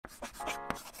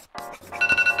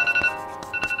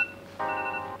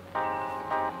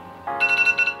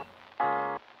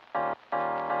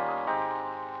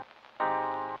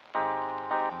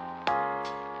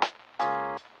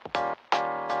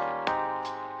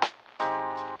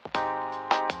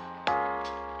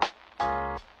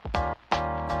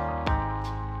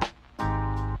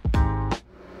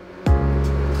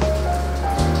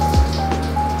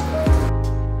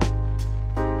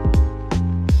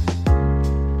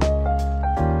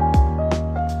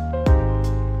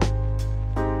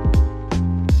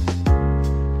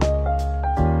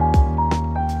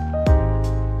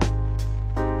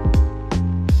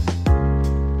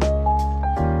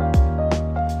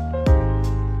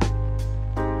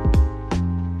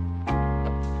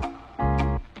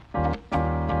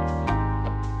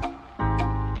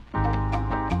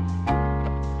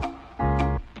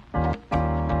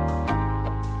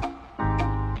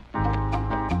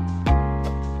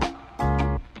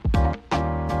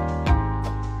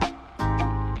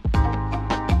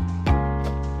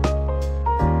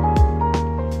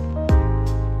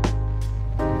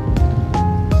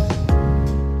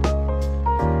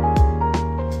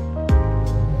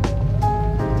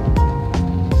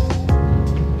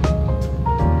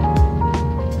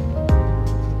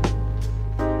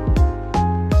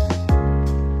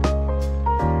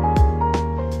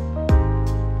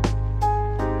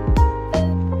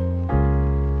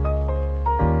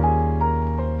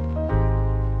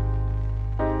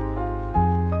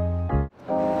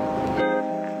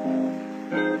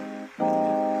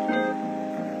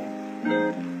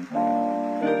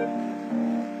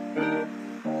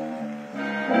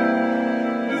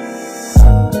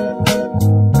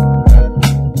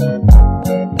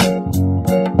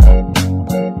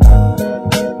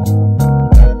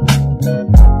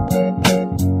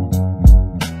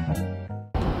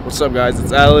up, guys?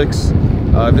 It's Alex.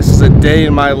 This is a day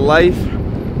in my life.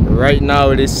 Right now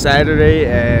it is Saturday,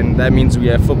 and that means we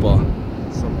have football.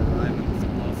 So we're live in the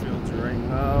football fields right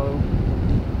now.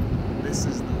 This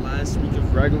is the last week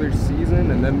of regular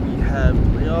season, and then we have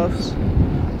playoffs.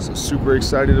 So super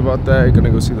excited about that. Gonna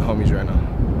go see the homies right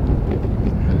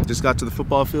now. Just got to the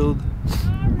football field.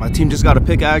 My team just got a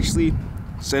pick, actually.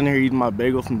 Sitting here eating my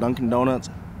bagel from Dunkin' Donuts.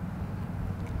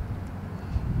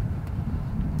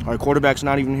 Our quarterback's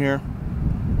not even here,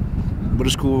 but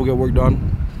it's cool, we'll get work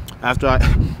done. After I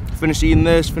finish eating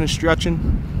this, finish stretching,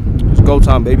 it's go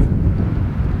time, baby.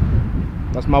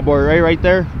 That's my boy Ray right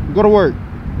there. Go to work.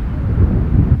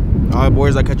 All right,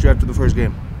 boys, I'll catch you after the first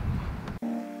game.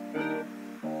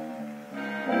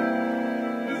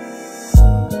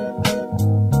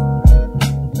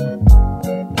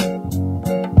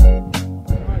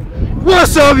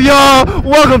 What's up, y'all?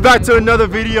 Welcome back to another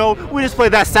video. We just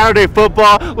played that Saturday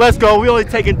football. Let's go. We only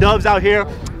taking dubs out here.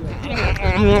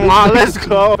 Let's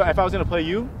go. If I was gonna play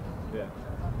you, yeah,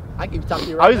 I can talk to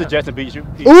you right now. I'll use the Jets and beat you.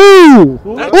 Ooh!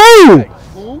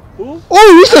 Ooh! Ooh!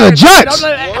 You said the Jets!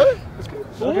 What?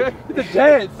 Okay. The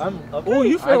Jets. Oh,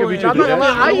 you feel it?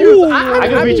 I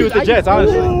can beat you with the Jets,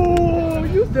 honestly. Oh,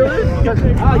 you still is?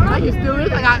 I can still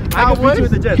is. I can beat you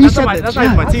with the Jets. That's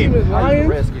my team.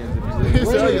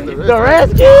 The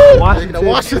Redskins?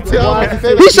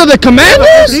 Washington. He said the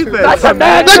Commanders? The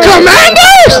Commanders!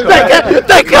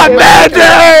 The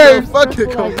Commanders! Fuck the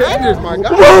Commanders, my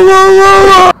God.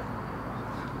 Whoa.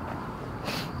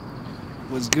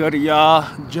 What's good, y'all?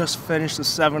 Just finished the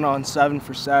 7-on-7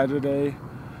 for Saturday.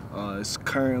 It's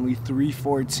currently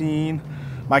 3:14.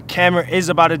 My camera is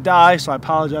about to die, so I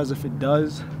apologize if it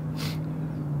does.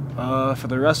 For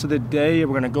the rest of the day,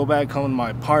 we're gonna go back home to my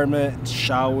apartment,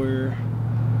 shower,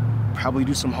 probably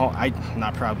do some I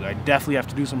definitely have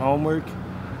to do some homework.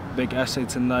 Big essay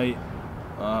tonight.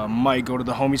 Might go to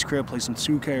the homies' crib, play some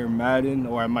 2K or Madden,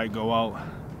 or I might go out.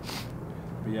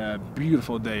 But yeah,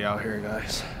 beautiful day out here,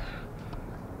 guys.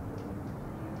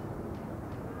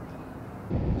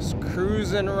 Just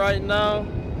cruising right now.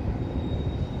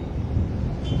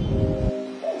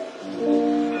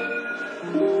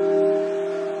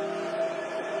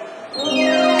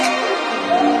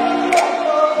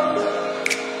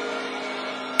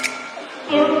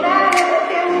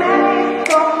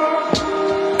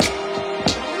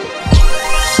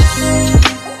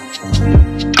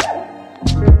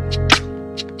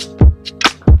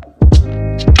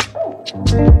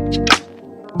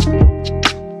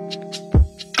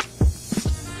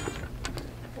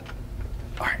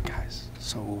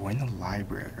 So we're in the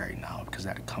library right now because I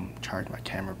had to come charge my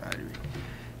camera battery.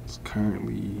 It's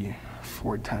currently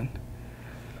 4:10.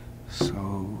 So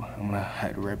I'm gonna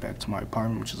head right back to my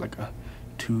apartment, which is like a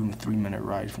 2 to 3 minute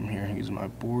ride from here, using my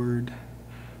board.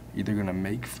 Either gonna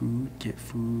make food, get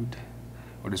food,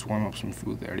 or just warm up some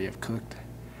food that I already have cooked.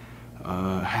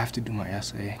 I have to do my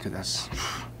essay because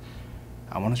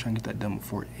I want to try and get that done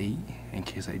before 8 in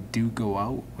case I do go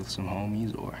out with some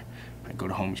homies or I go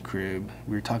to homie's crib.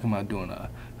 We were talking about doing a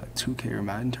 2K or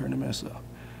Madden tournament, so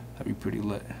that'd be pretty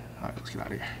lit. All right, let's get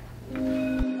out of here.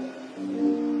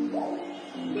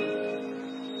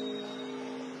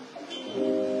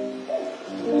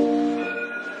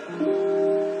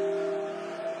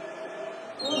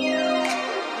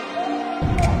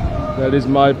 That is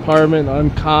my apartment,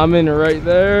 Uncommon, right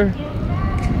there.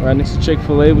 Right next to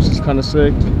Chick-fil-A, which is kind of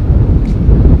sick.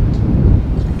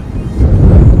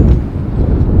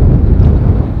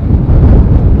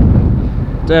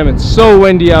 Damn, it's so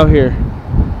windy out here.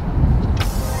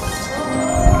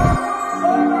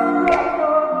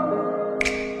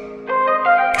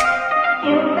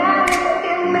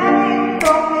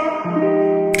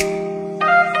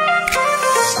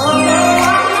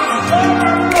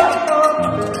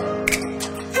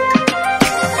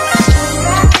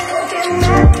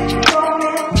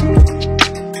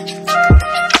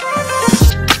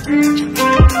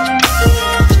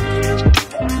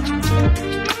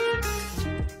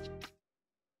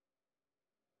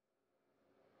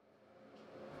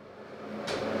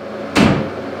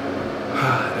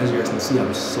 As you guys can see,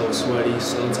 I'm so sweaty,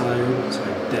 so tired, so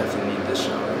I definitely need this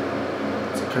shower.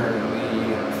 It's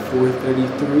currently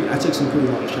 4:33. I took some pretty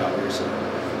long showers, so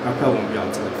I probably won't be out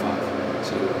until like 5.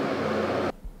 So,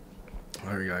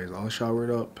 alright guys, all showered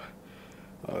up.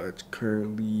 It's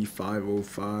currently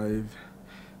 5:05.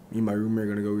 Me and my roommate are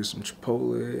gonna go get some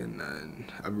Chipotle, and then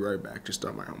I'll be right back to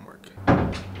start my homework.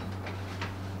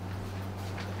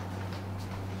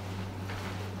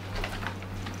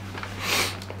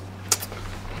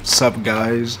 What's up,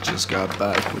 guys? Just got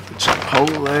back with the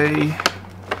Chipotle.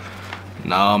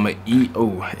 Now I'm gonna eat.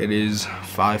 Oh, it is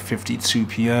 5:52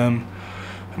 p.m.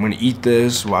 I'm gonna eat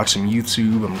this, watch some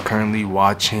YouTube. I'm currently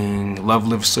watching Love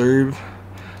Live Serve.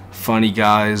 Funny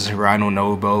guys who I don't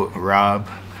know about, Rob.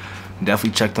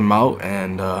 Definitely check them out,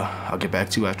 and I'll get back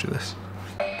to you after this.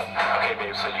 Okay,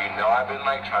 babe, so you know I've been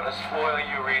like trying to spoil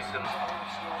you recently.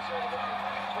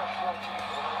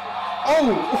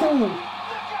 Oh,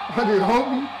 I did,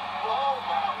 homie.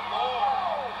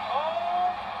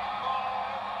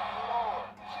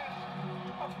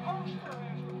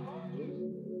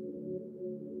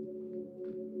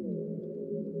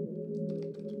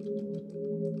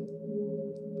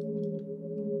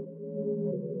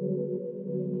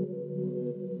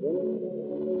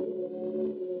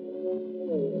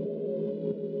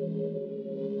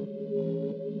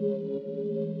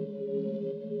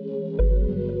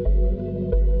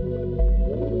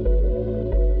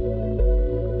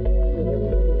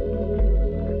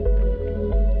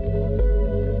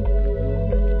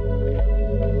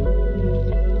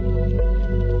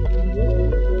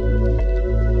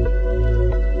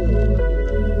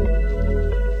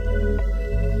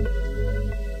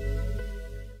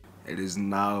 It is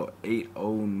now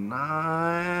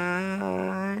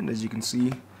 8:09, as you can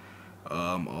see.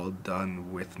 All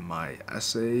done with my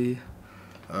essay.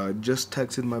 Just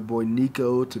texted my boy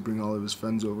Nico to bring all of his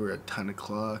friends over at 10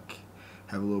 o'clock.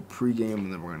 Have a little pregame,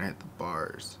 and then we're gonna hit the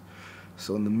bars.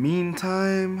 So in the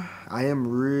meantime, I am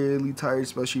really tired,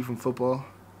 especially from football.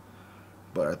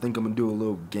 But I think I'm gonna do a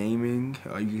little gaming.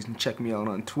 You can check me out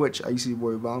on Twitch.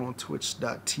 ICBoyVon on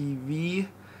twitch.tv.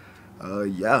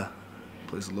 Yeah.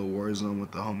 Plays a little Warzone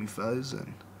with the homie Fez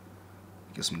and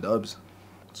get some dubs.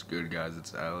 What's good, guys?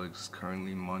 It's Alex. It's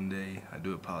currently Monday. I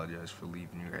do apologize for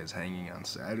leaving you guys hanging on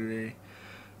Saturday.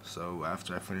 So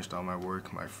after I finished all my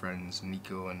work, my friends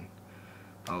Nico and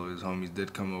all of his homies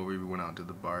did come over. We went out to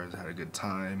the bars, had a good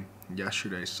time.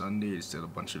 Yesterday, Sunday, I just did a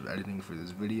bunch of editing for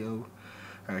this video.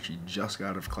 I actually just got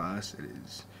out of class. It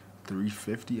is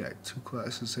 3:50. I had 2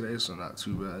 classes today, so not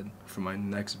too bad. For my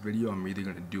next video, I'm either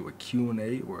going to do a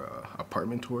Q&A or a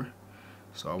apartment tour.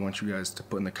 So I want you guys to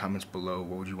put in the comments below,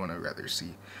 what would you want to rather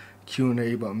see?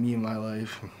 Q&A about me and my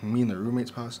life, me and the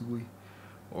roommates possibly,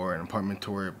 or an apartment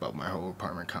tour about my whole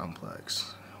apartment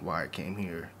complex, why I came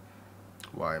here,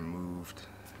 why I moved,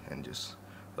 and just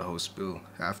the whole spill.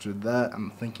 After that,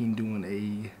 I'm thinking doing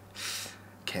a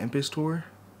campus tour.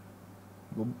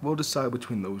 We'll decide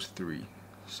between those 3.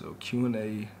 So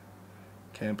Q&A,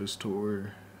 campus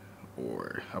tour,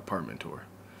 or apartment tour.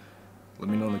 Let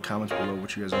me know in the comments below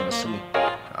what you guys want to see.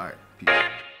 Alright, peace.